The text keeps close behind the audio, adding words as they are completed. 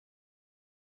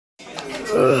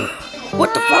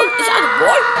What the fuck? Is that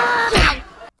a boy?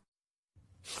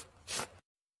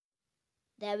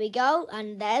 There we go,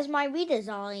 and there's my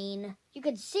redesign. You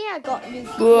can see I got new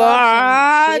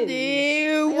gloves and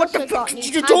shoes. What the fuck did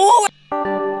you do?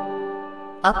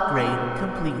 Upgrade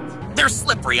complete. They're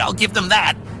slippery, I'll give them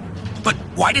that. But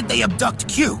why did they abduct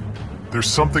Q? There's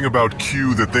something about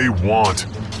Q that they want,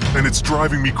 and it's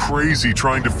driving me crazy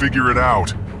trying to figure it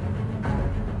out.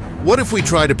 What if we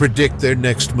try to predict their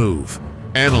next move?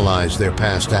 Analyze their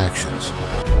past actions.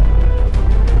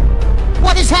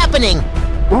 What is happening?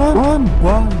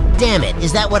 Damn it,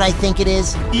 is that what I think it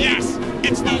is? Yes,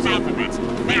 it's those alphabets.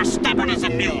 They are stubborn as a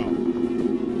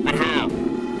mule. But how?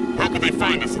 How could they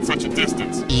find us at such a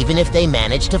distance? Even if they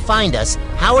manage to find us,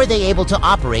 how are they able to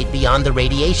operate beyond the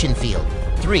radiation field?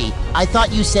 3, I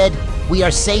thought you said we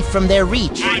are safe from their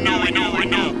reach. I know.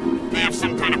 They have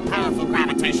some kind of powerful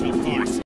gravitational force.